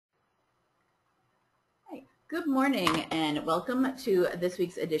Good morning and welcome to this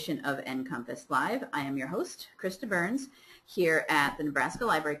week's edition of NCompass Live. I am your host, Krista Burns, here at the Nebraska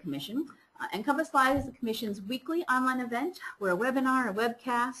Library Commission. NCompass Live is the Commission's weekly online event. We're a webinar, a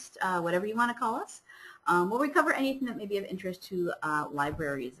webcast, whatever you want to call us, where we cover anything that may be of interest to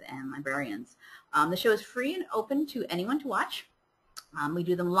libraries and librarians. The show is free and open to anyone to watch. We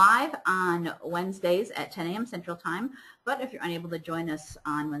do them live on Wednesdays at 10 a.m. Central Time, but if you're unable to join us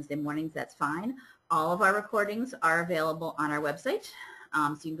on Wednesday mornings, that's fine. All of our recordings are available on our website,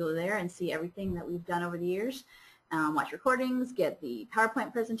 so you can go there and see everything that we've done over the years. Watch recordings, get the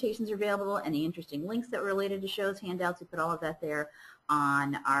PowerPoint presentations available, any interesting links that were related to shows, handouts. We put all of that there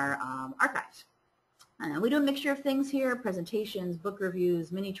on our archives. We do a mixture of things here: presentations, book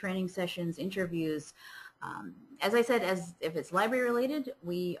reviews, mini training sessions, interviews. As I said, if it's library related,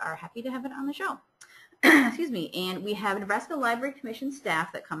 we are happy to have it on the show. Excuse me. And we have Nebraska Library Commission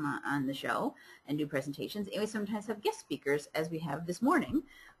staff that come on the show and do presentations. And we sometimes have guest speakers, as we have this morning,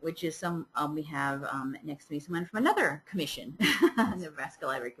 which is we have next to me someone from another commission, Nebraska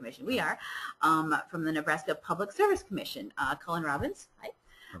Library Commission. We are from the Nebraska Public Service Commission. Cullen Robbins, hi,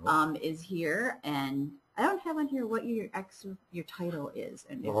 is here, and I don't have on here what your title is.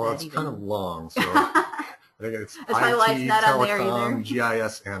 And well, it's kind of long, so I think it's IT, Telecom,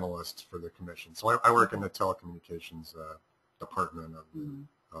 GIS Analyst for the Commission. So I work in the telecommunications department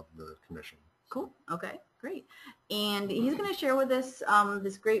of the Commission. Cool. Okay, great. And he's going to share with us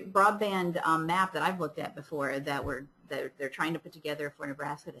this great broadband map that I've looked at before that they're trying to put together for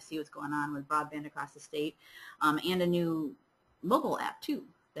Nebraska to see what's going on with broadband across the state, and a new mobile app too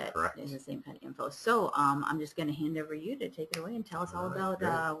that is the same kind of info. So I'm just going to hand over you to take it away and tell us all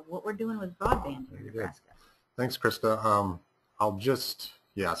about what we're doing with broadband here in Nebraska. Thanks, Krista. I'll just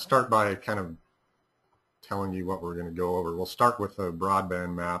start by kind of telling you what we're going to go over. We'll start with a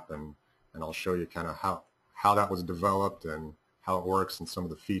broadband map, and I'll show you kind of how that was developed and how it works and some of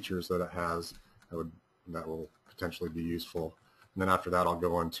the features that it has that will potentially be useful. And then after that, I'll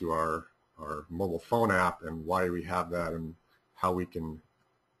go into our mobile phone app and why we have that and how we can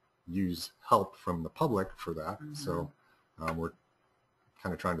use help from the public for that. So we're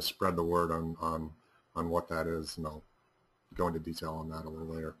kind of trying to spread the word on what that is, and I'll go into detail on that a little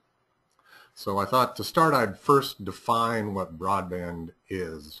later. So I thought to start I'd first define what broadband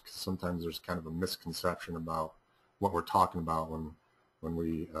is, because sometimes there's kind of a misconception about what we're talking about when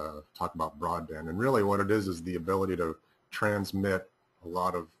we talk about broadband. And really what it is the ability to transmit a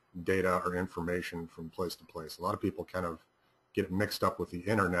lot of data or information from place to place. A lot of people kind of get it mixed up with the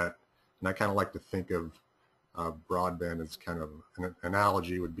internet, and I kind of like to think of broadband as kind of an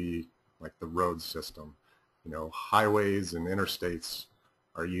analogy would be like the road system. You know, highways and interstates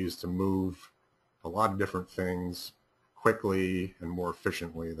are used to move a lot of different things quickly and more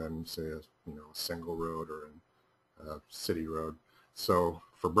efficiently than, say, a single road or a city road. So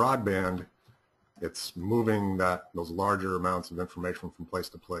for broadband, it's moving those larger amounts of information from place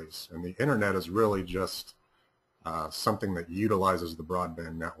to place. And the internet is really just something that utilizes the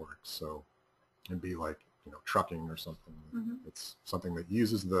broadband network. So it'd be like trucking or something. It's something that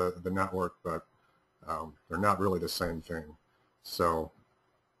uses the network, but they're not really the same thing. So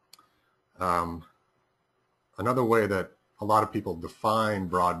another way that a lot of people define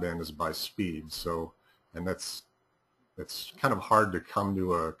broadband is by speed. So, and it's kind of hard to come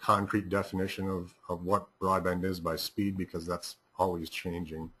to a concrete definition of what broadband is by speed, because that's always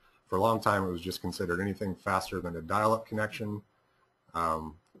changing. For a long time, it was just considered anything faster than a dial-up connection.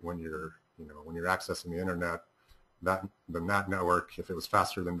 When you're accessing the internet, that network, if it was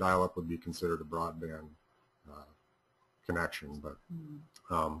faster than dial-up, would be considered a broadband connection. But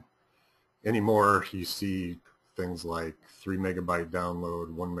anymore, you see things like 3 megabyte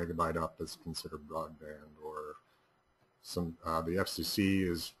download, 1 megabyte up is considered broadband, or the FCC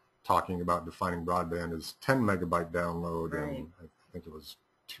is talking about defining broadband as 10 megabyte download, and I think it was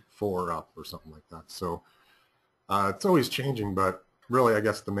 4 up or something like that. So it's always changing, but really, I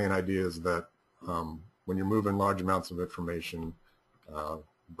guess the main idea is that when you're moving large amounts of information, the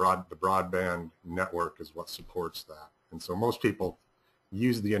broadband network is what supports that. And so most people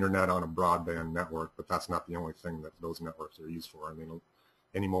use the internet on a broadband network, but that's not the only thing that those networks are used for. I mean,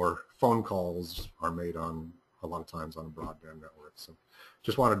 any more phone calls are made on a lot of times on a broadband network. So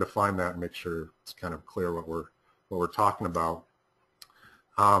just want to define that and make sure it's kind of clear what we're talking about.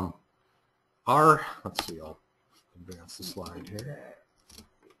 Let's see, I'll advance the slide here.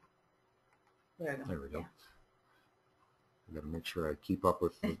 There we go. I've got to make sure I keep up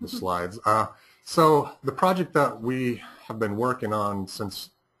with the slides. So the project that we have been working on since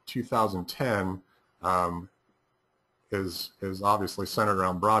 2010 is obviously centered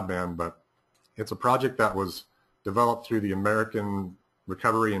around broadband, but It's a project that was developed through the American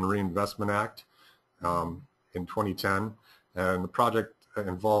Recovery and Reinvestment Act in 2010, and the project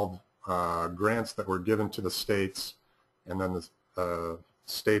involved grants that were given to the states, and then the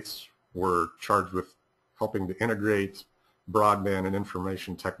states were charged with helping to integrate broadband and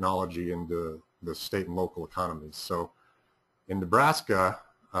information technology into the state and local economies. So in Nebraska,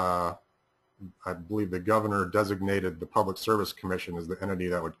 I believe the governor designated the Public Service Commission as the entity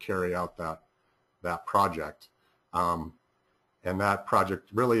that would carry out that project. And that project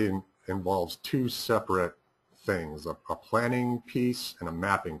really involves two separate things, a planning piece and a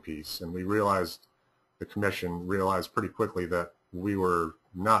mapping piece. And the commission realized pretty quickly that we were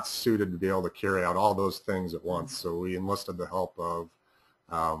not suited to be able to carry out all those things at once. So we enlisted the help of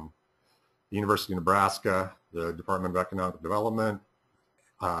the University of Nebraska, the Department of Economic Development,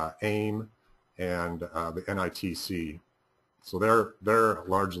 AIM, and the NITC. So they're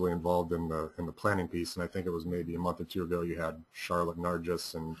largely involved in the planning piece, and I think it was maybe a month or two ago you had Charlotte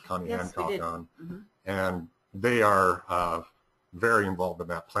Nargis and Connie Hancock on, and they are very involved in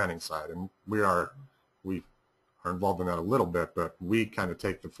that planning side, and we are involved in that a little bit, but we kind of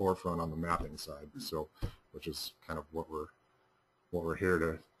take the forefront on the mapping side, so which is kind of what we're here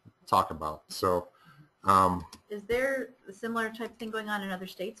to talk about. So. Is there a similar type thing going on in other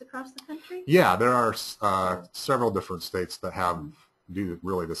states across the country? Yeah, there are several different states that do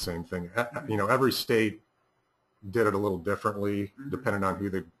really the same thing. You know, every state did it a little differently depending on who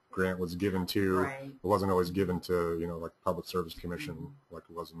the grant was given to. Right. It wasn't always given to, you know, like the Public Service Commission like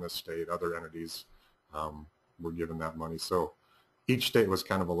it was in this state. Other entities were given that money. So each state was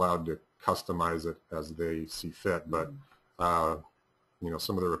kind of allowed to customize it as they see fit, but you know,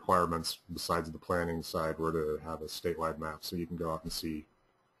 some of the requirements besides the planning side were to have a statewide map, so you can go out and see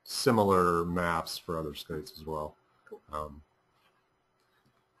similar maps for other states as well. Cool.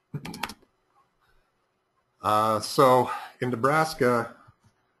 So in Nebraska,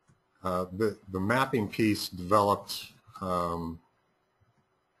 the mapping piece developed kind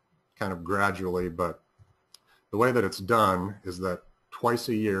of gradually, but the way that it's done is that twice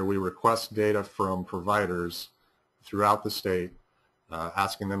a year we request data from providers throughout the state,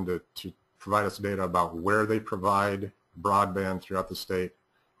 asking them to provide us data about where they provide broadband throughout the state,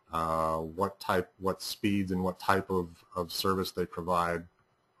 what speeds and what type of service they provide.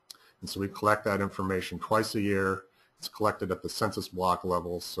 And so we collect that information twice a year. It's collected at the census block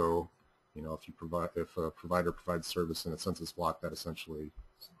level. So, you know, if a provider provides service in a census block, that essentially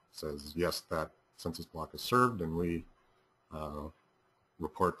says, yes, that census block is served, and we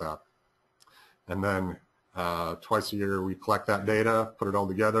report that. And then twice a year we collect that data, put it all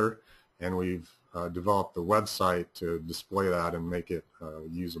together, and we've developed a website to display that and make it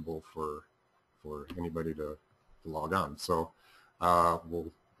usable for anybody to log on. So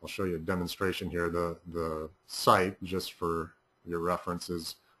I'll show you a demonstration here. The site, just for your reference,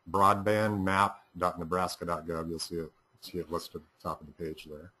 is broadbandmap.nebraska.gov. You'll see it listed at the top of the page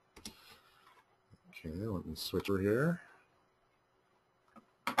there. Okay, let me switch over here.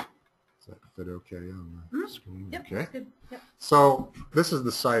 Does that fit okay on the screen? Yep, okay. that's good. Yep. So this is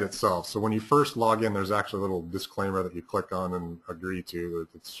the site itself. So when you first log in, there's actually a little disclaimer that you click on and agree to.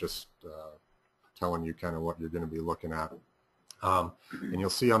 It's just telling you kind of what you're going to be looking at. And you'll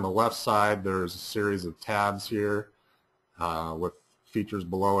see on the left side there's a series of tabs here with features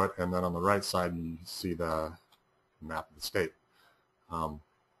below it, and then on the right side you see the map of the state.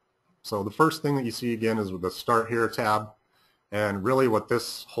 So the first thing that you see again is with the Start Here tab. And really what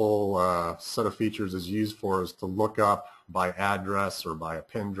this whole set of features is used for is to look up by address or by a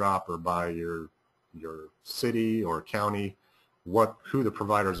pin drop or by your city or county who the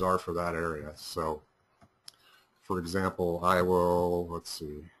providers are for that area. So for example, I will, let's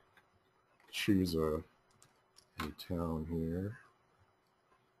see, choose a town here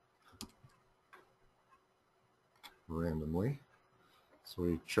randomly. So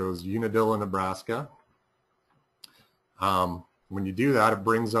we chose Unadilla, Nebraska. When you do that, it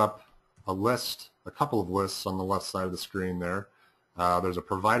brings up a couple of lists on the left side of the screen there. There's a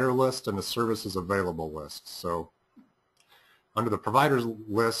provider list and a services available list. So under the providers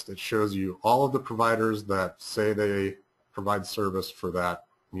list, it shows you all of the providers that say they provide service for that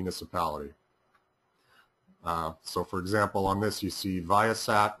municipality. So for example, on this you see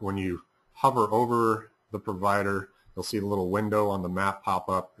Viasat. When you hover over the provider, you'll see the little window on the map pop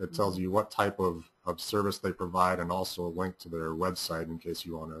up. It tells you what type of service they provide, and also a link to their website in case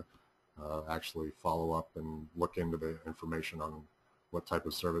you want to actually follow up and look into the information on what type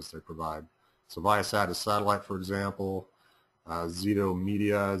of service they provide. So Viasat is satellite, for example. Zito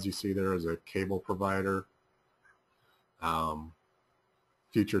Media, as you see there, is a cable provider.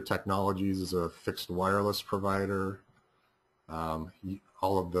 Future Technologies is a fixed wireless provider.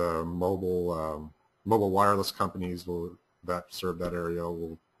 All of the mobile wireless companies that serve that area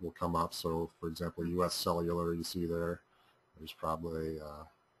will come up. So, for example, U.S. Cellular, you see there. There's probably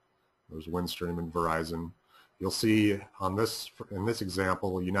there's Windstream and Verizon. You'll see in this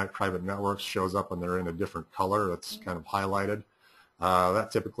example, Unite Private Networks shows up and they're in a different color. It's kind of highlighted. That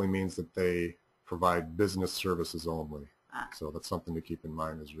typically means that they provide business services only. So that's something to keep in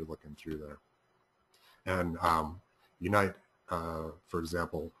mind as you're looking through there. And Unite, for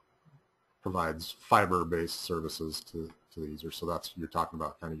example, provides fiber-based services to these. So that's, you're talking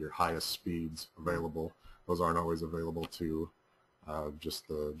about kind of your highest speeds available. Those aren't always available to just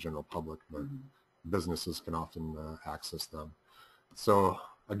the general public, but businesses can often access them. So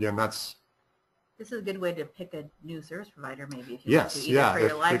again, this is a good way to pick a new service provider, maybe. If you yes, want to, either for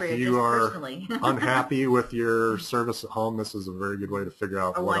your library if or you just are personally. unhappy with your service at home, this is a very good way to figure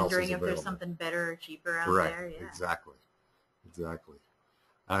out or what else is wondering if available. there's something better or cheaper out right. there. Yeah. Exactly.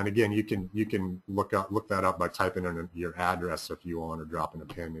 And again, you can look that up by typing in your address if you want, or dropping a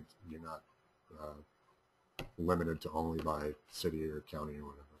pin. You're not limited to only by city or county or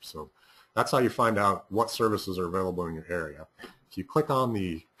whatever. So that's how you find out what services are available in your area. If you click on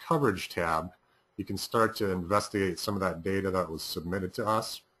the coverage tab, you can start to investigate some of that data that was submitted to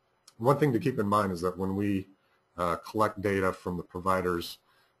us. One thing to keep in mind is that when we collect data from the providers,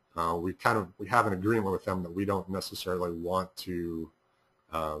 we have an agreement with them that we don't necessarily want to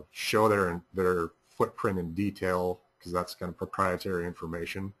show their footprint in detail, because that's kind of proprietary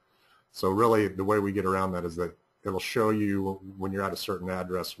information. So really the way we get around that is that it'll show you when you're at a certain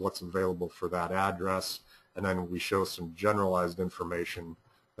address what's available for that address, and then we show some generalized information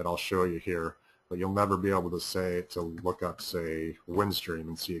that I'll show you here, but you'll never be able to look up, say, Windstream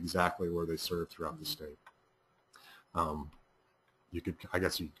and see exactly where they serve throughout the state. I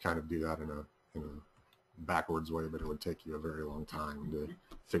guess you could kind of do that in a backwards way, but it would take you a very long time to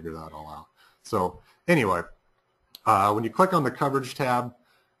figure that all out. So anyway, when you click on the coverage tab,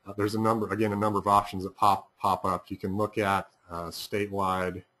 there's a number of options that pop up. You can look at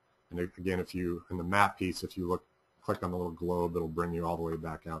statewide, and again, if you in the map piece, if you click on the little globe, it'll bring you all the way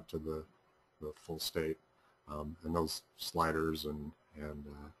back out to the full state, and those sliders and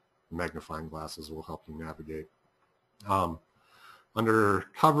magnifying glasses will help you navigate. Under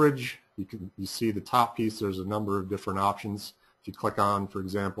coverage, you see the top piece. There's a number of different options. If you click on, for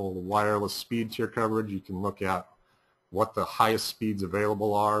example, the wireless speed tier coverage, you can look at what the highest speeds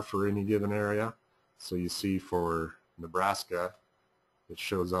available are for any given area. So you see for Nebraska, it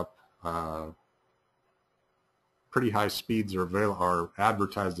shows up pretty high speeds are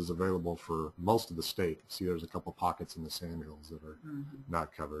advertised as available for most of the state. See, there's a couple pockets in the Sandhills that are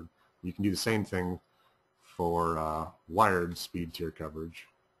not covered. You can do the same thing for wired speed tier coverage.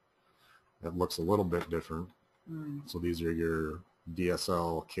 That looks a little bit different. So these are your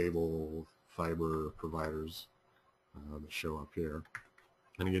DSL, cable, fiber providers that show up here.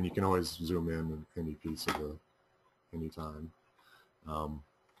 And again, you can always zoom in any piece of any time.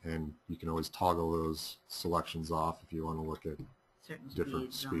 And you can always toggle those selections off if you want to look at certain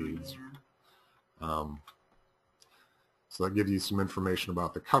different speeds. Yeah. So that gives you some information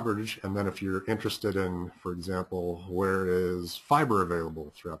about the coverage. And then if you're interested in, for example, where is fiber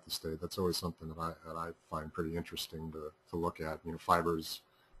available throughout the state, that's always something that I find pretty interesting to look at. You know, fiber is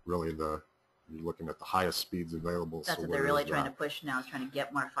really you're looking at the highest speeds available. That's so what they're really trying to push now, is trying to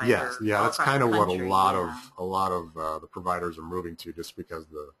get more fiber. Yes, yeah, that's kind of what a lot of the providers are moving to, just because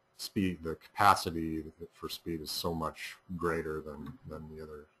the capacity for speed is so much greater than the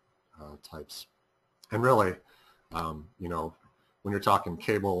other types. And really, you know, when you're talking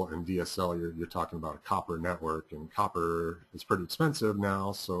cable and DSL, you're talking about a copper network, and copper is pretty expensive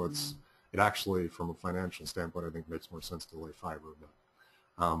now, so it actually, from a financial standpoint, I think makes more sense to lay fiber.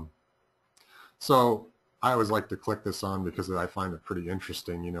 But so I always like to click this on because I find it pretty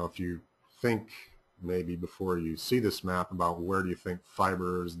interesting. You know, if you think maybe before you see this map about where do you think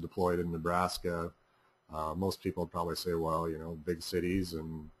fiber is deployed in Nebraska, most people would probably say, well, you know, big cities,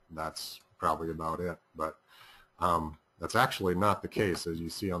 and that's probably about it. But that's actually not the case, as you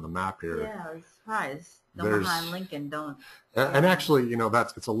see on the map here. Yeah, I was surprised. Omaha and Lincoln don't. And actually, you know,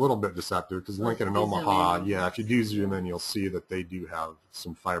 it's a little bit deceptive, because Lincoln and Omaha, yeah, if you do zoom in, you'll see that they do have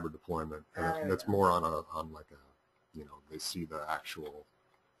some fiber deployment, and it's more on like a, you know, they see the actual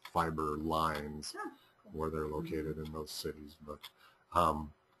fiber lines where they're located in those cities. But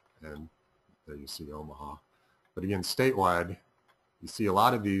and there you see Omaha. But again, statewide, you see a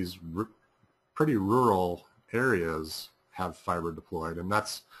lot of these pretty rural areas have fiber deployed, and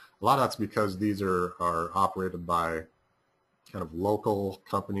a lot of that's because these are operated by kind of local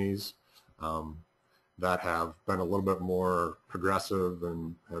companies that have been a little bit more progressive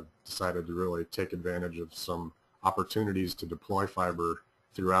and have decided to really take advantage of some opportunities to deploy fiber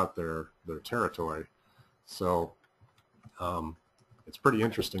throughout their territory. So it's pretty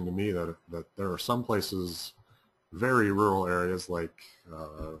interesting to me that there are some places, very rural areas like,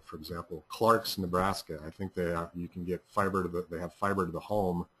 for example, Clark's, Nebraska. I think you can get fiber to they have fiber to the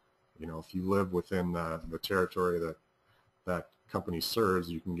home. You know, if you live within the territory that company serves,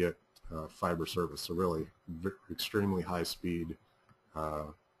 you can get fiber service. So really, extremely high speed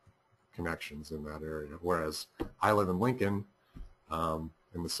connections in that area. Whereas I live in Lincoln,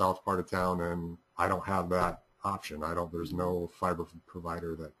 in the south part of town, and I don't have that option. There's no fiber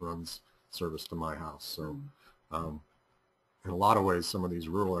provider that runs service to my house. So in a lot of ways, some of these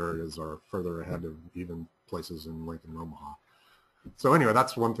rural areas are further ahead of even places in Lincoln and Omaha. So anyway,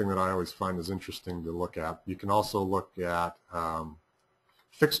 that's one thing that I always find is interesting to look at. You can also look at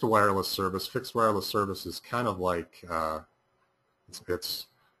fixed wireless service. Fixed wireless service is kind of like it's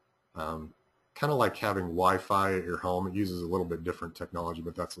kind of like having Wi-Fi at your home. It uses a little bit different technology,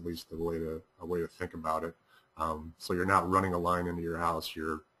 but that's at least a way to think about it. So you're not running a line into your house.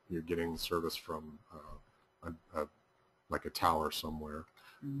 You're getting service from like a tower somewhere.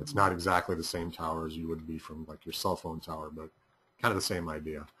 Mm-hmm. It's not exactly the same tower as you would be from like your cell phone tower, but kind of the same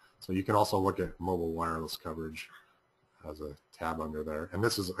idea. So you can also look at mobile wireless coverage as a tab under there. And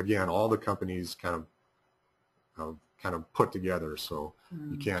this is, again, all the companies kind of put together, so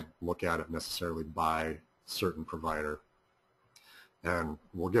you can't look at it necessarily by certain provider. And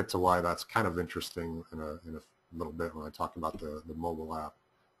we'll get to why that's kind of interesting in a little bit when I talk about the mobile app,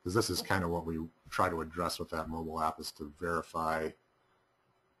 because this is kind of what we try to address with that mobile app, is to verify,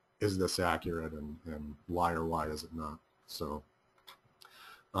 is this accurate, and why or why is it not. So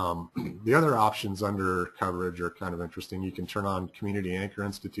the other options under coverage are kind of interesting. You can turn on community anchor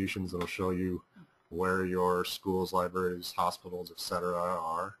institutions. That'll show you where your schools, libraries, hospitals, etc.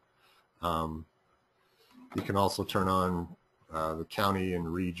 are. You can also turn on the county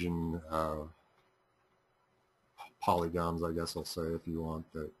and region polygons, I guess I'll say, if you want,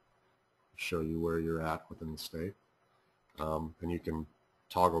 that show you where you're at within the state. And you can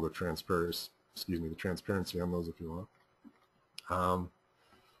toggle the transparency on those if you want.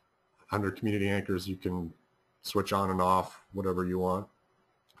 Under community anchors, you can switch on and off whatever you want.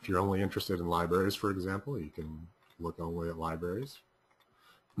 If you're only interested in libraries, for example, you can look only at libraries.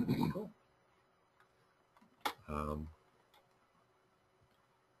 Cool.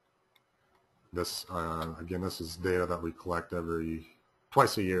 Again, this is data that we collect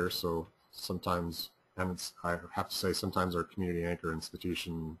twice a year, so sometimes, and I have to say, sometimes our community anchor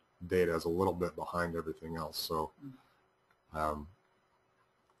institution data is a little bit behind everything else. So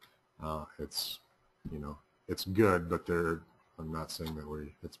it's, it's good, but I'm not saying that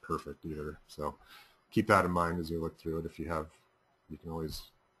it's perfect either. So keep that in mind as you look through it. You can always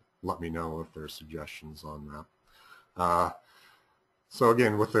let me know if there's suggestions on that. So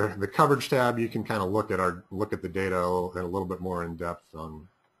again, with the coverage tab, you can kind of look at the data a little bit more in depth on,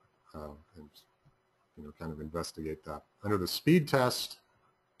 and kind of investigate that. Under the speed test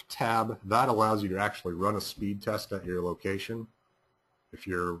tab, that allows you to actually run a speed test at your location. If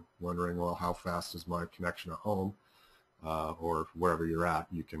you're wondering, well, how fast is my connection at home, or wherever you're at,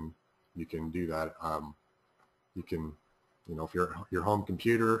 you can do that. You can, if your home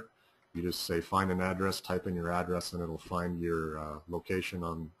computer, you just say find an address, type in your address, and it'll find your location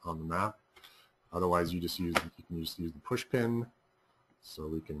on the map. Otherwise, you can just use the push pin. So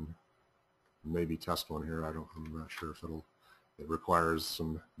we can maybe test one here. I'm not sure if it requires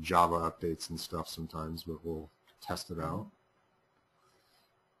some Java updates and stuff sometimes, but we'll test it out.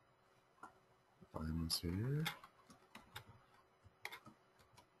 Find this here.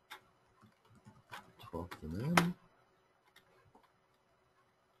 12th and then.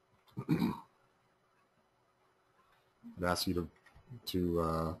 It asks you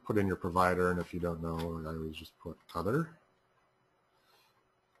to put in your provider, and if you don't know, I always just put other.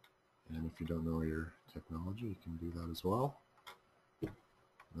 And if you don't know your technology, you can do that as well.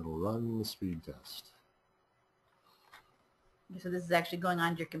 It'll run the speed test. So this is actually going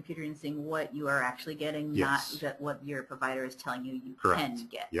on to your computer and seeing what you are actually getting, yes. Not what your provider is telling you Correct. Can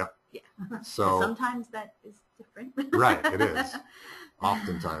get. Yep. Yeah. So sometimes that is different. Right, it is.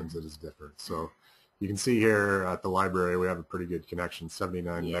 Oftentimes it is different. So you can see here at the library we have a pretty good connection.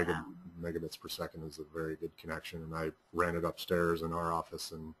 79 megabits per second is a very good connection, and I ran it upstairs in our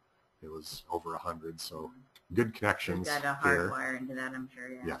office and it was over 100. So good connections. You've got a hardwire into that, I'm sure.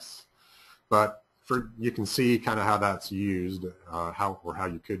 Yeah. Yes, but you can see kind of how that's used, how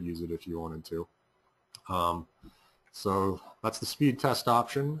you could use it if you wanted to. So that's the speed test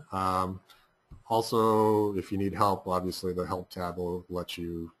option. Also, if you need help, obviously the help tab will let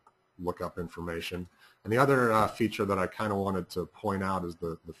you look up information. And the other feature that I kind of wanted to point out is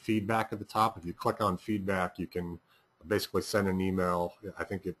the feedback at the top. If you click on feedback, you can basically send an email. I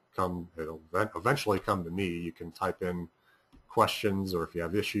think it'll eventually come to me. You can type in questions, or if you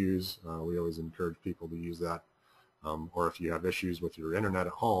have issues, we always encourage people to use that. Or if you have issues with your internet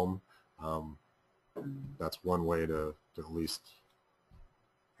at home, that's one way to at least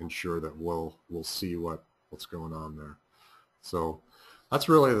ensure that we'll see what's going on there. So that's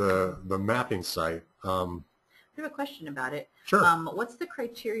really the mapping site. I have a question about it. Sure. What's the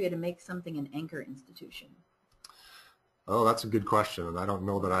criteria to make something an anchor institution? Oh, that's a good question, and I don't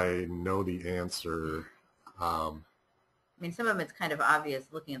know that I know the answer. I mean, some of them it's kind of obvious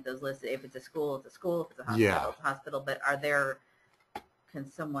looking at those lists. If it's a school, it's a school. If it's a hospital, Yeah. it's a hospital. But can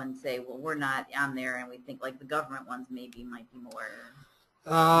someone say, well, we're not on there, and we think like the government ones might be more?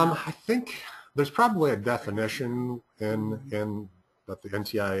 I think there's probably a definition in that the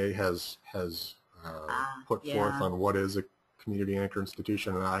NTIA has put forth on what is a community anchor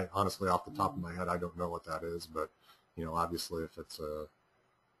institution, and I honestly, off the top of my head, I don't know what that is. But obviously, if it's a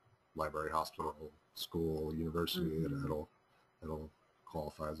library, hospital, school, university, it'll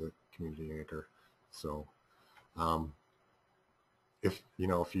qualify as a community anchor. So, if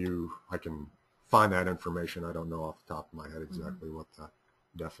I can find that information. I don't know off the top of my head exactly what that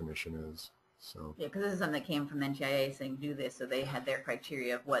definition is. So yeah, because this is something that came from NTIA saying do this, so they had their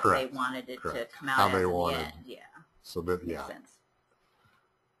criteria of what Correct. they wanted it to come out How as they in wanted. the end. Yeah. So that Makes sense.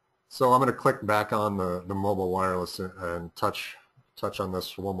 So I'm going to click back on the mobile wireless and touch on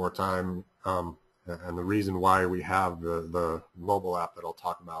this one more time. And the reason why we have the mobile app that I'll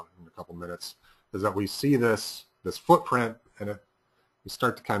talk about in a couple minutes is that we see this footprint, and we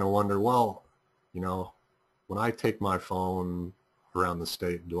start to kind of wonder, well, when I take my phone around the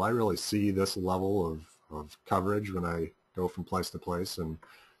state, do I really see this level of coverage when I go from place to place? And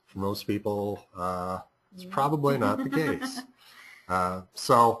for most people, it's probably not the case.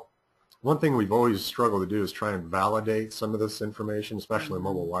 So one thing we've always struggled to do is try and validate some of this information, especially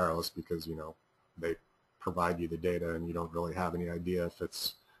mobile wireless, because they provide you the data and you don't really have any idea if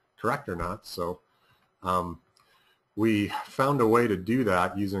it's correct or not. So we found a way to do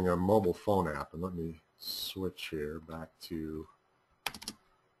that using a mobile phone app. And let me switch here back to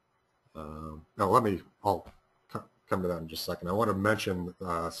I'll come to that in just a second. I want to mention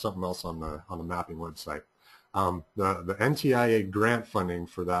something else on the mapping website. The NTIA grant funding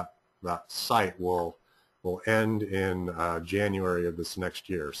for that site will end in January of this next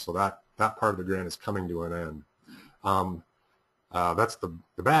year. So that part of the grant is coming to an end. That's the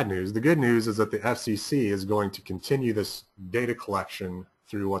bad news. The good news is that the FCC is going to continue this data collection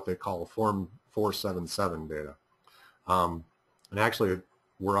through what they call Form 477 data. And actually,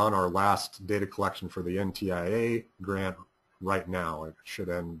 we're on our last data collection for the NTIA grant right now. It should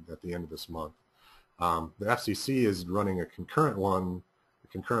end at the end of this month. The FCC is running a concurrent Form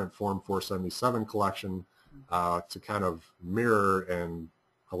 477 collection to kind of mirror and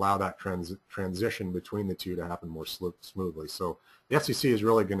allow that transition between the two to happen more smoothly. So the FCC is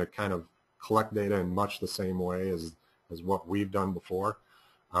really going to kind of collect data in much the same way as what we've done before.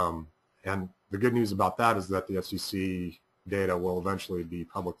 And the good news about that is that the FCC data will eventually be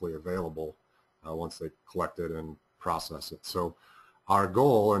publicly available once they collect it and process it. So our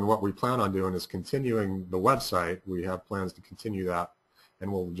goal and what we plan on doing is continuing the website. We have plans to continue that,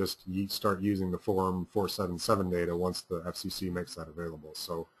 and we'll just start using the Form 477 data once the FCC makes that available.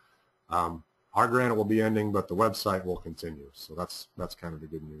 So our grant will be ending, but the website will continue. So that's kind of the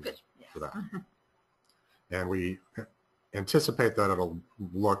good news for that. And we anticipate that it'll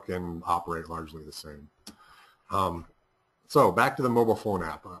look and operate largely the same. So back to the mobile phone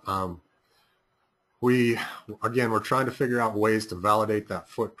app. We're trying to figure out ways to validate that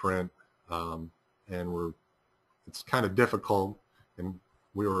footprint, and it's kind of difficult. And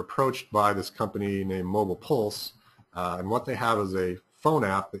we were approached by this company named Mobile Pulse, and what they have is a phone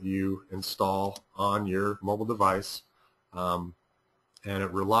app that you install on your mobile device, and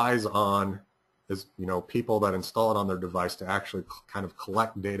it relies on people that install it on their device to actually kind of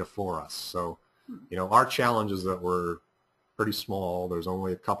collect data for us. So our challenge is that we're pretty small. There's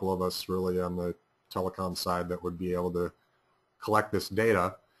only a couple of us really on the telecom side that would be able to collect this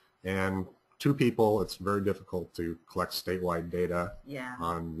data, and 2 people, it's very difficult to collect statewide data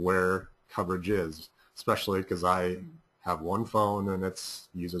on where coverage is, especially because I have one phone and it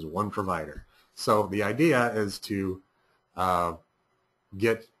uses one provider. So the idea is to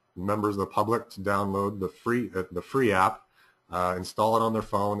get members of the public to download the free app, install it on their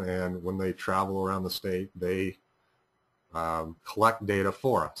phone, and when they travel around the state, they collect data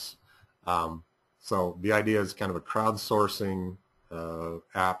for us. So the idea is kind of a crowdsourcing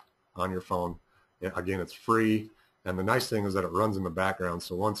app on your phone. Again, it's free, and the nice thing is that it runs in the background.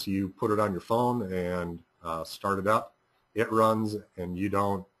 So once you put it on your phone and start it up, it runs, and you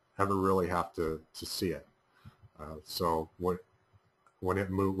don't ever really have to see it. So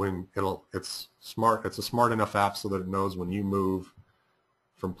it's smart. It's a smart enough app so that it knows when you move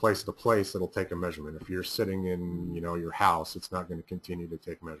from place to place, it'll take a measurement. If you're sitting in, your house, it's not going to continue to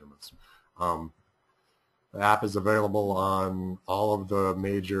take measurements. The app is available on all of the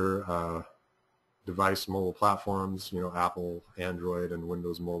major device mobile platforms, Apple, Android, and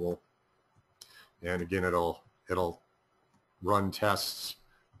Windows Mobile. And again, it'll run tests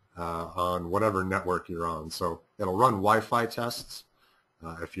on whatever network you're on. So it'll run Wi-Fi tests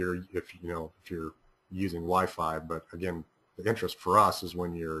if you're using Wi-Fi. But again, the interest for us is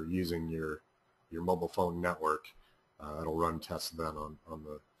when you're using your mobile phone network. It'll run tests then on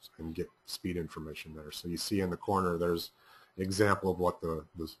and get speed information there. So you see in the corner there's an example of what the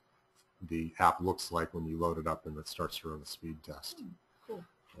app looks like when you load it up and it starts to run a speed test. Cool.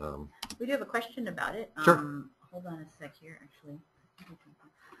 We do have a question about it. Sure. Hold on a sec here, actually.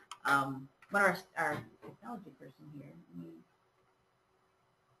 One of our technology person here.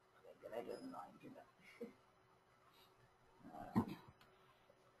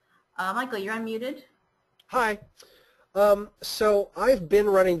 Michael, you're unmuted. Hi. So I've been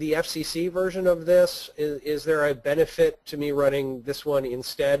running the FCC version of this. Is there a benefit to me running this one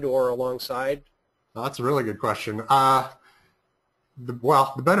instead or alongside? Well, that's a really good question.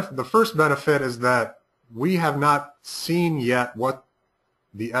 The first benefit is that we have not seen yet what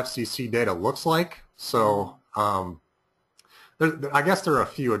the FCC data looks like. So I guess there are a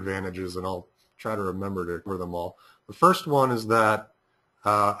few advantages, and I'll try to remember to cover them all. The first one is that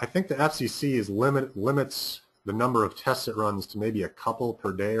I think the FCC limits the number of tests it runs to maybe a couple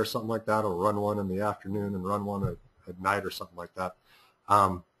per day or something like that. It'll run one in the afternoon and run one at night or something like that.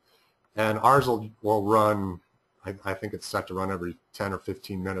 And ours will run, I think it's set to run every 10 or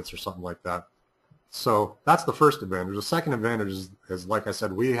 15 minutes or something like that. So that's the first advantage. The second advantage is like I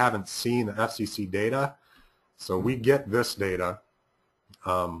said, we haven't seen the FCC data. So we get this data,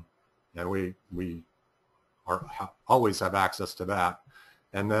 and we always have access to that.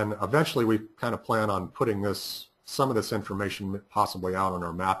 And then eventually we kind of plan on putting some of this information possibly out on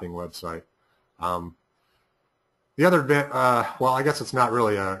our mapping website. The other bit, well, I guess it's not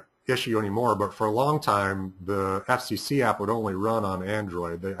really a issue anymore, but for a long time the FCC app would only run on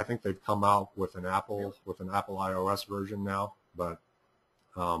Android. I think they've come out with an Apple iOS version now, but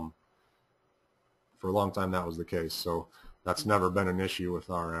for a long time that was the case. So that's never been an issue with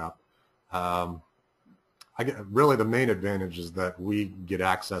our app. Really the main advantage is that we get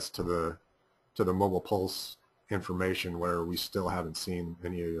access to the mobile pulse information where we still haven't seen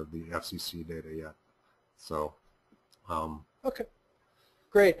any of the FCC data yet. So okay,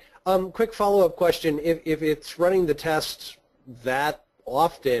 great. Quick follow-up question: if it's running the tests that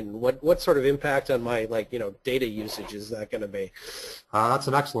often, what sort of impact on my data usage is that going to be? That's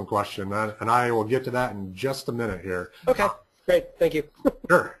an excellent question, and I will get to that in just a minute here. Okay, great. Thank you.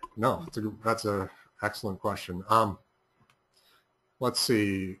 Sure. No, that's a excellent question. Let's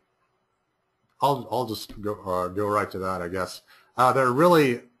see. I'll just go right to that, I guess. There are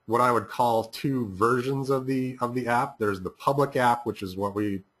really what I would call two versions of the app. There's the public app, which is what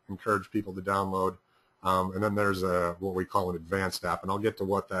we encourage people to download, and then there's what we call an advanced app, and I'll get to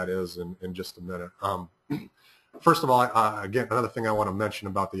what that is in just a minute. First of all, again, another thing I want to mention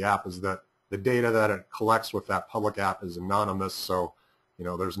about the app is that the data that it collects with that public app is anonymous, so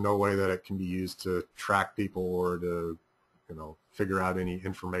there's no way that it can be used to track people or to figure out any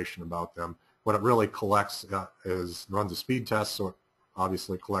information about them. What it really collects runs a speed test, so it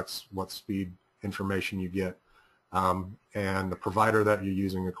obviously collects what speed information you get, and the provider that you're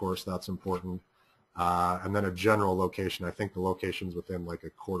using, of course, that's important, and then a general location. I think the location's within like a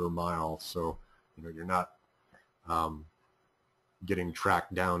quarter mile, so you're not getting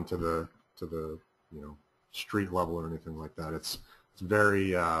tracked down to the street level or anything like that. It's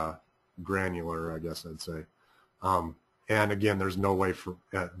very granular, I guess I'd say. And again, there's no way for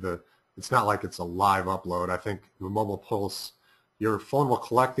it's not like it's a live upload. I think the mobile pulse, your phone will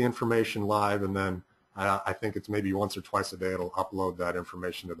collect the information live, and then I think it's maybe once or twice a day it'll upload that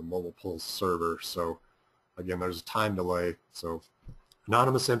information to the mobile pulse server. So again, there's a time delay. So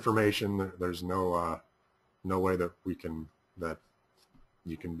anonymous information, there's no way that you can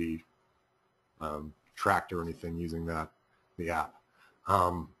be tracked or anything using the app.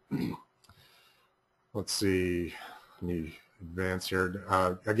 Let's see. Let me advance here.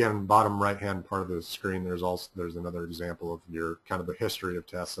 Again, bottom right-hand part of the screen, there's another example of your kind of the history of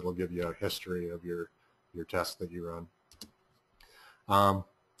tests. It'll give you a history of your tests that you run.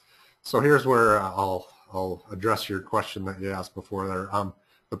 So here's where I'll address your question that you asked before there.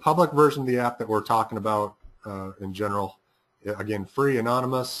 The public version of the app that we're talking about in general, again, free,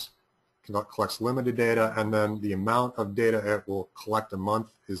 anonymous, collects limited data, and then the amount of data it will collect a month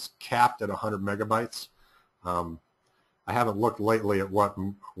is capped at 100 megabytes. I haven't looked lately at what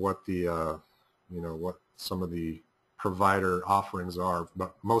the what some of the provider offerings are,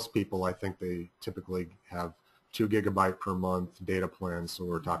 but most people, I think they typically have 2 gigabyte per month data plans. So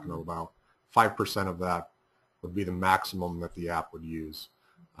we're talking about 5% of that would be the maximum that the app would use.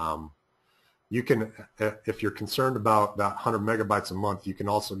 You can, if you're concerned about that 100 megabytes a month, you can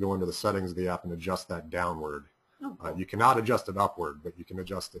also go into the settings of the app and adjust that downward. Oh, cool. You cannot adjust it upward, but you can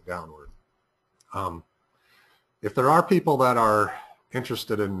adjust it downward. If there are people that are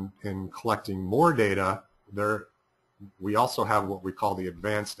interested in collecting more data, we also have what we call the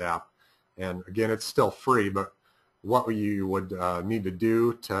advanced app. And again, it's still free, but what you would need to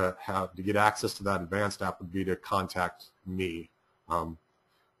do to get access to that advanced app would be to contact me.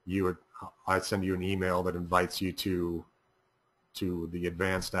 I'd send you an email that invites you to the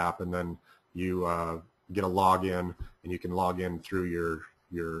advanced app, and then you get a login, and you can log in through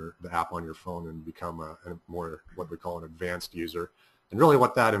the app on your phone and become a more what we call an advanced user. And really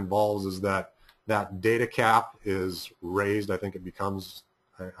what that involves is that data cap is raised. I think it becomes,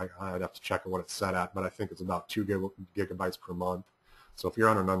 I'd have to check what it's set at, but I think it's about 2 gigabytes per month. So if you're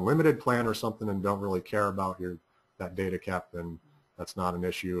on an unlimited plan or something and don't really care about that data cap, then that's not an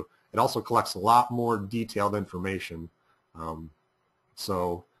issue. It also collects a lot more detailed information.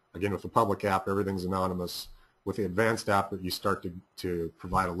 So again, with the public app, everything's anonymous. With the advanced app, you start to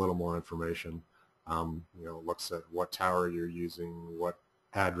provide a little more information. It looks at what tower you're using, what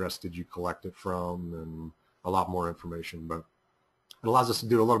address did you collect it from, and a lot more information. But it allows us to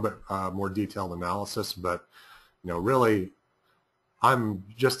do a little bit more detailed analysis. But really, I'm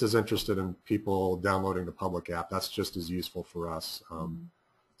just as interested in people downloading the public app. That's just as useful for us.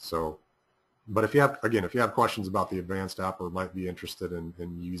 But if you have questions about the advanced app or might be interested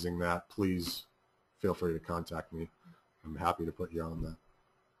in using that, please feel free to contact me. I'm happy to put you on that.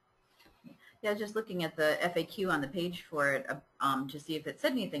 Yeah, just looking at the FAQ on the page for it to see if it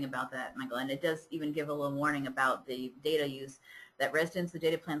said anything about that, Michael, and it does even give a little warning about the data use, that residents with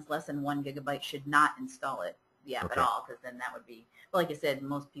data plans less than 1 gigabyte should not install the app at all, because then that would be, well, like I said,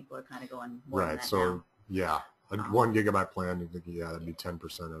 most people are kind of going more than that now. Yeah, a 1 gigabyte plan, that'd be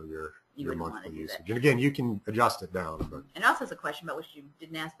 10% of your monthly usage. And again, you can adjust it down. But. And also has a question about which you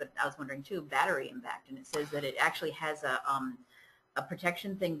didn't ask, but I was wondering too, battery impact. And it says that it actually has a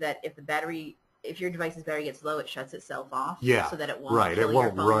protection thing that if your device's battery gets low, it shuts itself off. Yeah, so that it won't right. Kill it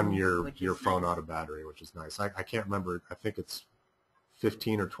won't your phone, run your phone nice. Out of battery, which is nice. I can't remember. I think it's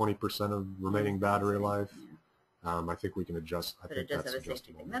 15 or 20% of remaining battery life. Yeah. I think we can adjust. But it does have a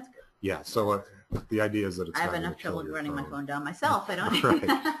safety thing. That's good. Yeah. So the idea is that it's. I have enough trouble running my phone down myself. I don't. Right.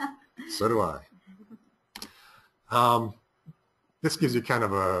 So do I. This gives you kind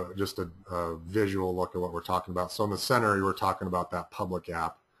of just a visual look at what we're talking about. So in the center, you were talking about that public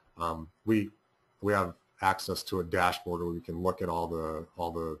app. We have access to a dashboard where we can look at all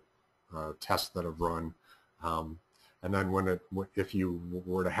the tests that have run, and then if you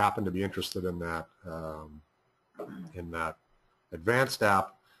were to happen to be interested in that advanced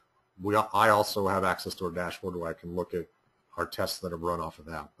app, I also have access to a dashboard where I can look at our tests that have run off of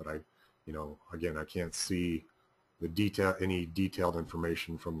that. But again, I can't see any detailed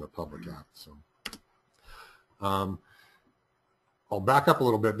information from the public app. So I'll back up a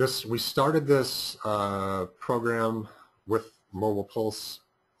little bit. We started this program with Mobile Pulse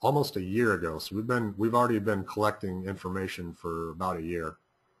almost a year ago. So we've already been collecting information for about a year.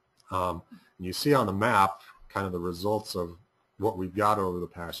 And you see on the map kind of the results of what we've got over the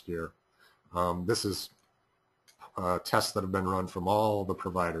past year. This is tests that have been run from all the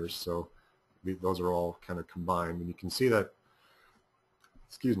providers. So those are all kind of combined. And you can see that,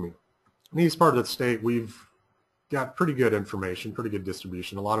 in each part of the state, we've got pretty good information, pretty good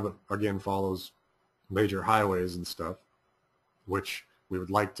distribution. A lot of it, again, follows major highways and stuff, which we would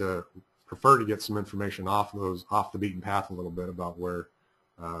prefer to get some information off the beaten path a little bit about where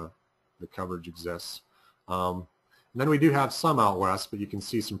the coverage exists. And then we do have some out west, but you can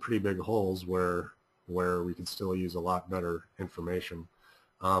see some pretty big holes where we could still use a lot better information.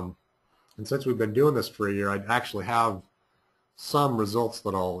 And since we've been doing this for a year, I actually have some results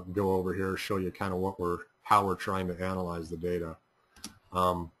that I'll go over here, show you kind of how we're trying to analyze the data.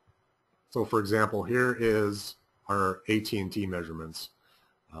 So for example, here is are AT&T measurements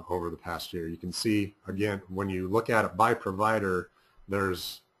over the past year. You can see, again, when you look at it by provider,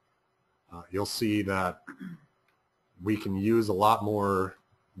 there's you'll see that we can use a lot more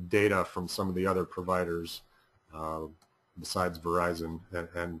data from some of the other providers besides Verizon,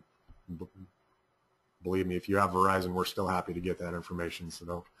 and believe me, if you have Verizon, we're still happy to get that information, so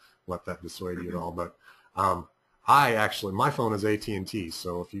don't let that dissuade you at all. But my phone is AT&T,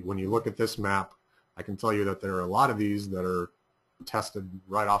 so when you look at this map, I can tell you that there are a lot of these that are tested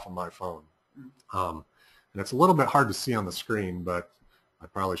right off of my phone. And it's a little bit hard to see on the screen, but I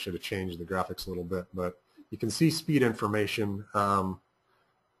probably should have changed the graphics a little bit. But you can see speed information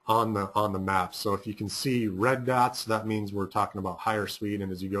on the map. So if you can see red dots, that means we're talking about higher speed,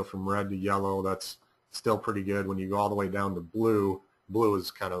 and as you go from red to yellow, that's still pretty good. When you go all the way down to blue, blue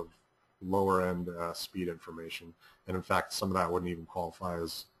is kind of lower end speed information, and in fact some of that wouldn't even qualify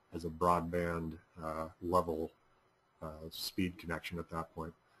as a broadband level speed connection at that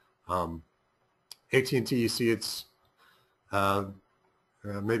point. AT&T, you see it's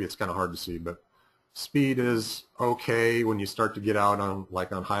maybe it's kind of hard to see, but speed is okay when you start to get out on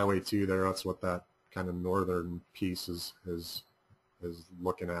on Highway 2 there. That's what that kind of northern piece is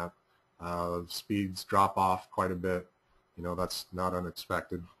looking at. Speeds drop off quite a bit. That's not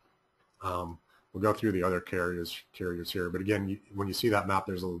unexpected. We'll go through the other carriers here, but again, when you see that map,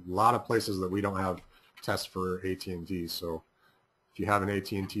 there's a lot of places that we don't have tests for AT&T. So if you have an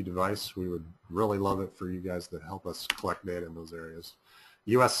AT&T device, we would really love it for you guys to help us collect data in those areas.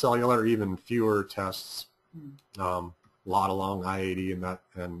 U.S. Cellular, even fewer tests. A lot along I-80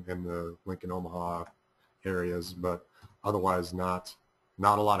 and in the Lincoln Omaha areas, but otherwise not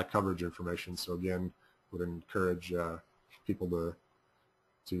a lot of coverage information. So again, would encourage people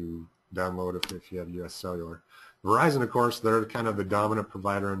to download if you have U.S. Cellular. Verizon, of course, they're kind of the dominant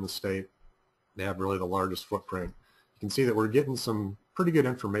provider in the state. They have really the largest footprint. You can see that we're getting some pretty good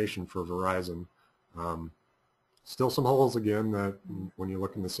information for Verizon. Still some holes again that when you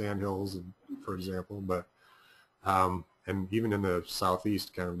look in the Sandhills, for example, but and even in the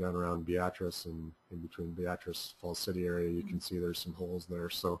southeast, kind of down around Beatrice and in between Beatrice, Falls City area, you can see there's some holes there.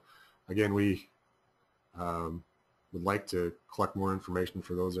 So again, we would like to collect more information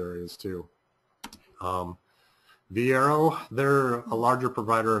for those areas too. Viero, they're a larger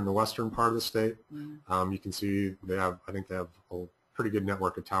provider in the western part of the state. You can see I think they have a pretty good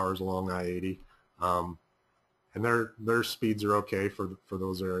network of towers along I-80, and their speeds are okay for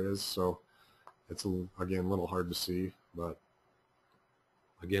those areas. So it's again a little hard to see, but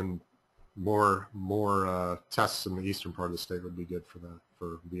again, more tests in the eastern part of the state would be good for that,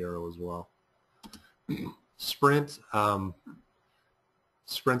 for Viero as well. Sprint.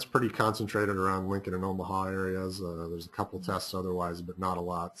 Sprint's pretty concentrated around Lincoln and Omaha areas. There's a couple tests otherwise, but not a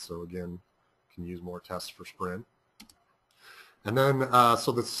lot. So again, can use more tests for Sprint. And then,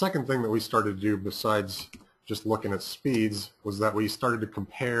 so the second thing that we started to do besides just looking at speeds was that we started to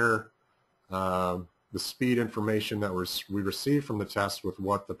compare the speed information that we received from the test with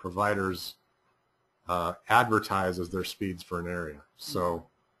what the providers advertise as their speeds for an area. So,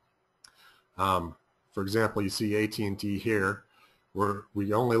 for example, you see AT&T here.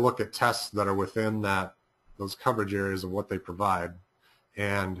 We only look at tests that are within those coverage areas of what they provide,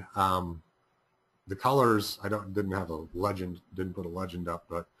 and the colors didn't put a legend up,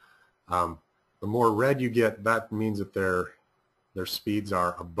 but the more red you get, that means that their speeds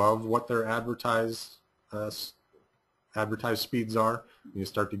are above what their advertised speeds are. When you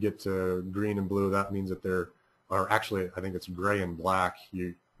start to get to green and blue, that means that or actually I think it's gray and black.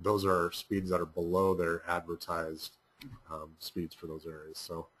 Those are speeds that are below their advertised speeds for those areas.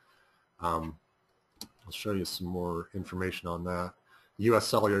 So I'll show you some more information on that. U.S.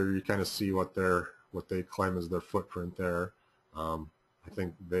 Cellular, you kind of see what they claim is their footprint there. I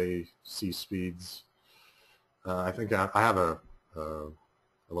think they see speeds. I think I have a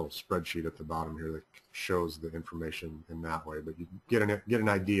little spreadsheet at the bottom here that shows the information in that way, but you get an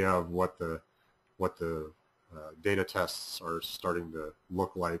idea of what the data tests are starting to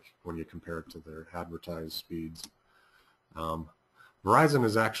look like when you compare it to their advertised speeds. Verizon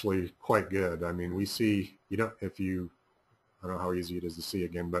is actually quite good. I mean, we see, I don't know how easy it is to see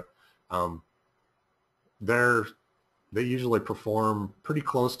again, but they usually perform pretty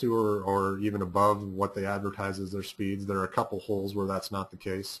close to or even above what they advertise as their speeds. There are a couple holes where that's not the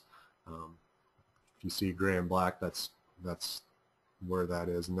case. If you see gray and black, that's where that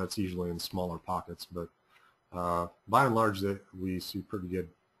is, and that's usually in smaller pockets. But by and large, we see pretty good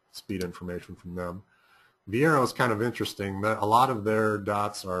speed information from them. Viero is kind of interesting. A lot of their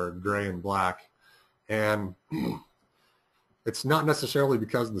dots are gray and black, and it's not necessarily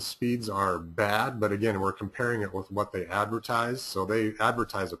because the speeds are bad, but again, we're comparing it with what they advertise. So they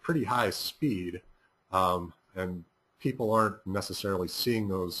advertise a pretty high speed, and people aren't necessarily seeing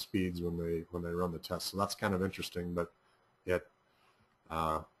those speeds when they run the test. So that's kind of interesting, but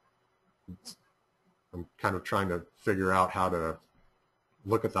I'm kind of trying to figure out how to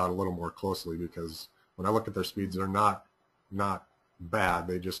look at that a little more closely, because when I look at their speeds, they're not bad.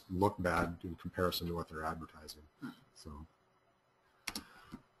 They just look bad in comparison to what they're advertising. So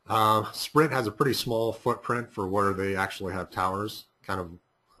Sprint has a pretty small footprint for where they actually have towers, kind of,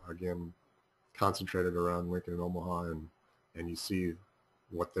 again, concentrated around Lincoln and Omaha, and you see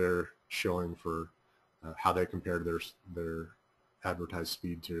what they're showing for how they compare to their advertised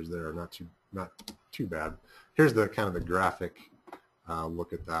speed tiers there. Not too bad. Here's the kind of the graphic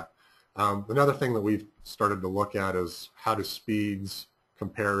look at that. Another thing that we've started to look at is how do speeds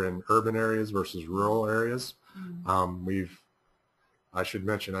compare in urban areas versus rural areas. I should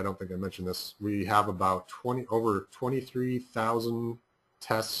mention, I don't think I mentioned this, we have about over 23,000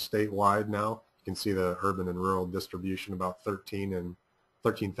 tests statewide now. You can see the urban and rural distribution. About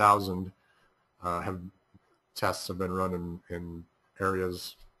 13,000 tests have been run in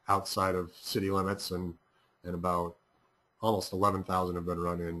areas outside of city limits, and about almost 11,000 have been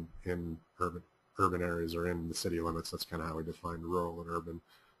run in urban areas or in the city limits. That's kind of how we define rural and urban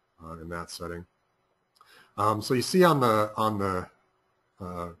in that setting. So you see on the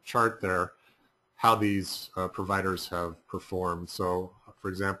chart there how these providers have performed. So, for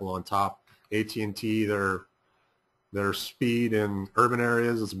example, on top, AT&T, their speed in urban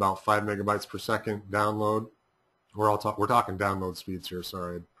areas is about 5 megabytes per second download. We're talking download speeds here.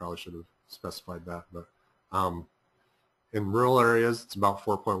 Sorry, I probably should have specified that. But in rural areas, it's about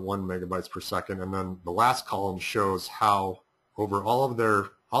 4.1 megabytes per second. And then the last column shows how, over all of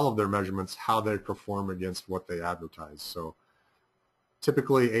their measurements, how they perform against what they advertise. So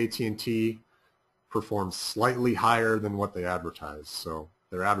typically AT&T performs slightly higher than what they advertise. So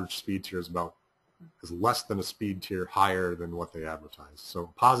their average speed tier is less than a speed tier higher than what they advertise. So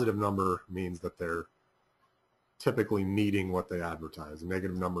a positive number means that they're typically meeting what they advertise. A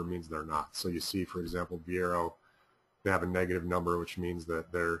negative number means they're not. So you see, for example, Viero, they have a negative number, which means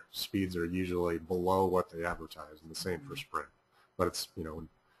that their speeds are usually below what they advertise, and the same for Sprint. But it's,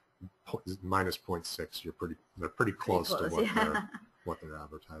 minus 0.6. They're pretty close to what what they're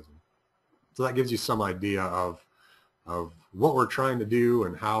advertising. So that gives you some idea of what we're trying to do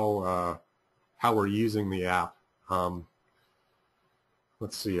and how we're using the app.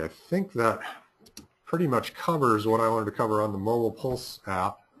 Let's see. I think that pretty much covers what I wanted to cover on the Mobile Pulse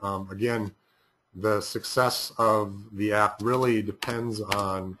app. Again, the success of the app really depends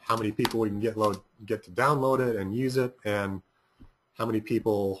on how many people we can get to download it and use it, and how many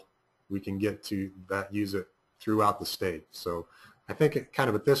people we can get to that use it throughout the state. So I think kind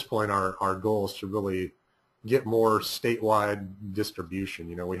of at this point our goal is to really get more statewide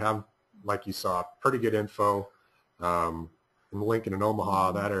distribution. We have, like you saw, pretty good info in Lincoln and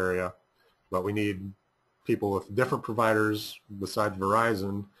Omaha, that area, but we need people with different providers besides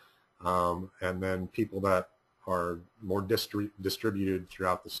Verizon, and then people that are more distributed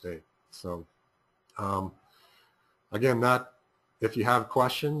throughout the state. So again, if you have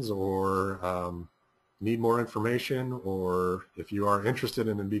questions or need more information, or if you are interested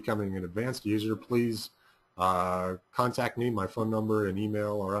in becoming an advanced user, please contact me. My phone number and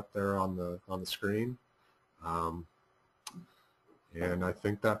email are up there on the screen. And I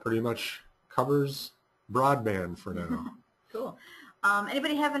think that pretty much covers broadband for now. Cool.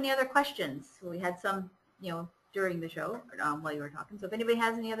 Anybody have any other questions? We had some, during the show while you were talking. So if anybody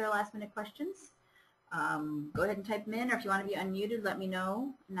has any other last-minute questions, go ahead and type them in, or if you want to be unmuted, let me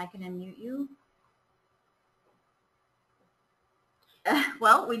know, and I can unmute you.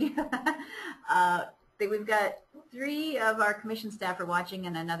 Well, we do. I think we've got 3 of our commission staff are watching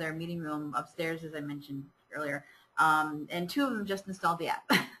in another meeting room upstairs, as I mentioned earlier, and 2 of them just installed the app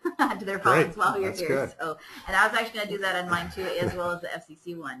to their phones while we were here. Good. So, and I was actually going to do that on mine too, as well as the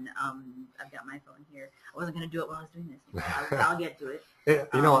FCC one. I've got my phone here. I wasn't going to do it while I was doing this. I'll get to it.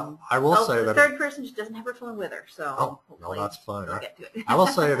 I will say the that third person just doesn't have her phone with her, so no, that's fine. We'll get to it. I will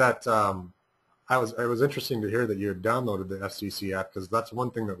say that it was interesting to hear that you had downloaded the FCC app, because that's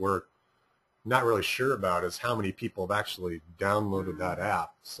one thing that we're not really sure about, is how many people have actually downloaded that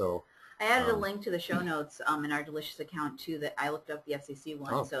app. So I added a link to the show notes in our Delicious account too. That I looked up the FCC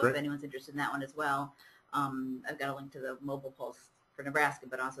one, so great. If anyone's interested in that one as well, I've got a link to the Mobile Pulse for Nebraska,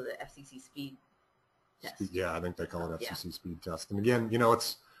 but also the FCC speed test. Yeah, I think they call it FCC speed test. And again,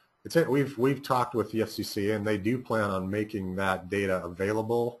 we've talked with the FCC, and they do plan on making that data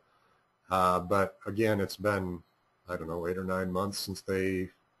available. But again, it's been I don't know, 8 or 9 months since they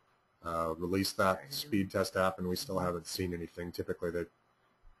released that speed test app, and we still haven't seen anything. Typically they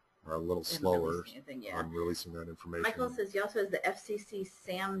are a little slower on releasing that information. Michael says he also has the FCC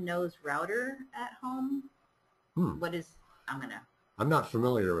Sam Knows router at home. What is, I'm not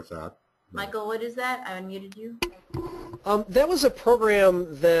familiar with that. Michael, what is that? I unmuted you. That was a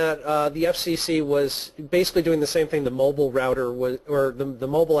program that the FCC was basically doing the same thing the mobile router was, or the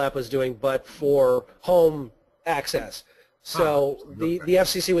mobile app was doing, but for home access. So the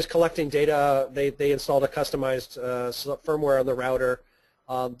FCC was collecting data. They installed a customized firmware on the router.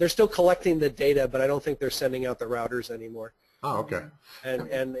 They're still collecting the data, but I don't think they're sending out the routers anymore. Oh, okay.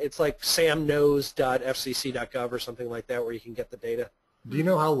 And it's like samknows.fcc.gov or something like that, where you can get the data. Do you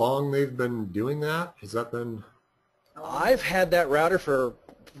know how long they've been doing that? Has that been? I've had that router for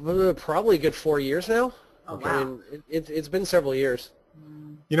probably a good 4 years now. Oh, wow. I mean, it's been several years.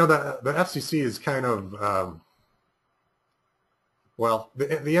 You know, the FCC is kind of, well, the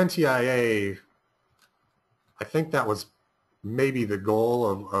NTIA, I think that was maybe the goal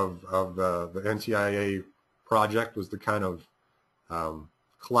of the NTIA project, was to kind of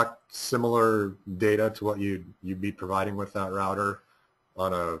collect similar data to what you'd be providing with that router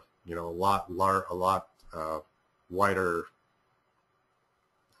on a, you know, a lot wider,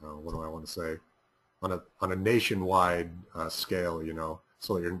 what do I want to say, on a nationwide scale, you know,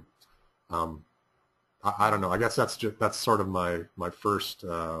 so you're, I don't know, I guess that's sort of my first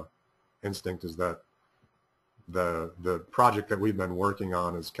instinct, is that the project that we've been working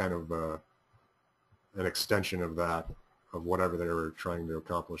on is kind of an extension of that, of whatever they were trying to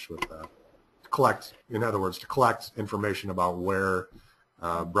accomplish with that. In other words, to collect information about where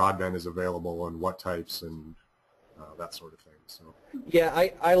broadband is available and what types and that sort of thing. So yeah,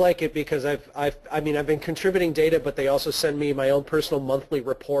 I like it because I've been contributing data, but they also send me my own personal monthly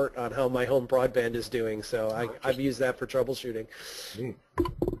report on how my home broadband is doing. So I've used that for troubleshooting. Neat.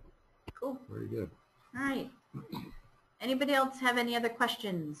 Cool. Very good. All right. Anybody else have any other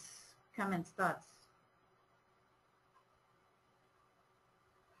questions, comments, thoughts?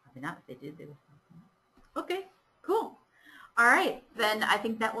 Probably not. If they did, they would. Okay. Cool. All right, then I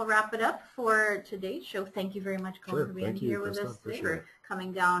think that will wrap it up for today's show. Thank you very much, Cullen, for being here with us today. We're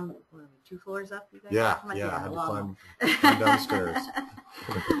coming down 2 floors up. You guys? Yeah, I had to climb downstairs.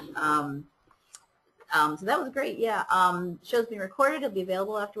 So that was great. Yeah, show's being recorded. It'll be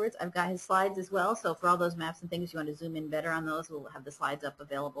available afterwards. I've got his slides as well. So for all those maps and things, you want to zoom in better on those, we'll have the slides up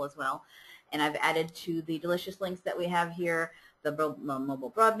available as well. And I've added to the delicious links that we have here the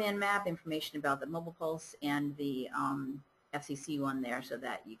mobile broadband map, information about the mobile pulse, and the FCC one there, so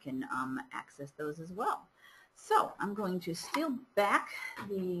that you can access those as well. So I'm going to steal back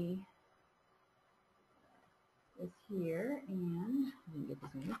this here, and I didn't get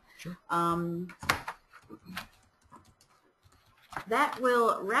this maybe. Sure. That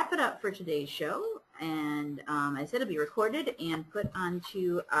will wrap it up for today's show, and I said it'll be recorded and put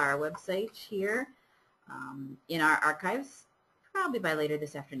onto our website here in our archives, probably by later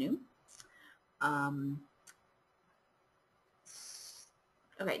this afternoon.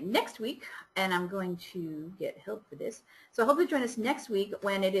 Okay, next week, and I'm going to get help for this. So I hope you join us next week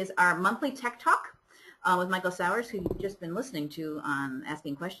when it is our monthly Tech Talk with Michael Sowers, who you've just been listening to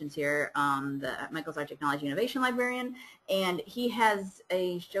asking questions here. Michael's our Technology Innovation Librarian, and he has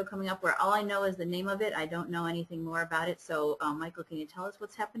a show coming up where all I know is the name of it. I don't know anything more about it. So Michael, can you tell us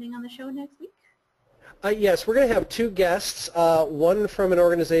what's happening on the show next week? Yes, we're going to have 2 guests, one from an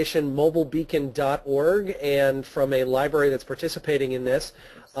organization, mobilebeacon.org, and from a library that's participating in this.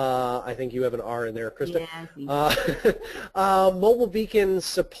 I think you have an R in there, Krista. Yeah, Mobile Beacon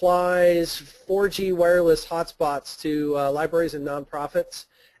supplies 4G wireless hotspots to libraries and nonprofits,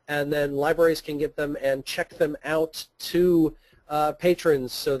 and then libraries can get them and check them out to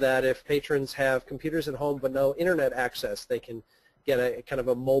patrons, so that if patrons have computers at home but no internet access, they can get a kind of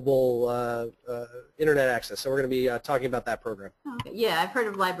a mobile internet access. So we're going to be talking about that program. okay. Yeah, I've heard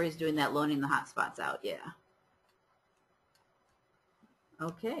of libraries doing that, loaning the hotspots out. Yeah.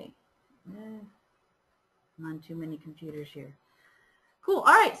 Okay. I'm on too many computers here. Cool.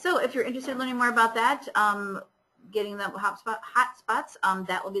 All right. So if you're interested in learning more about that, getting the hotspots,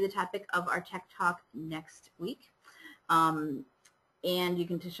 that will be the topic of our Tech Talk next week. And you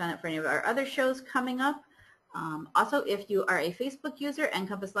can touch on it for any of our other shows coming up. Also, if you are a Facebook user,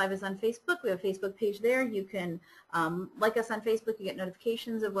 NCompass Live is on Facebook. We have a Facebook page there. You can like us on Facebook. You get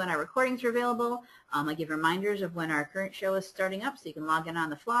notifications of when our recordings are available. I give reminders of when our current show is starting up, so you can log in on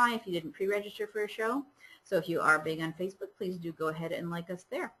the fly if you didn't pre-register for a show. So if you are big on Facebook, please do go ahead and like us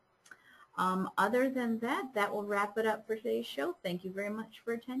there. Other than that, that will wrap it up for today's show. Thank you very much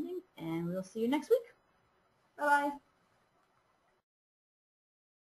for attending, and we'll see you next week. Bye-bye.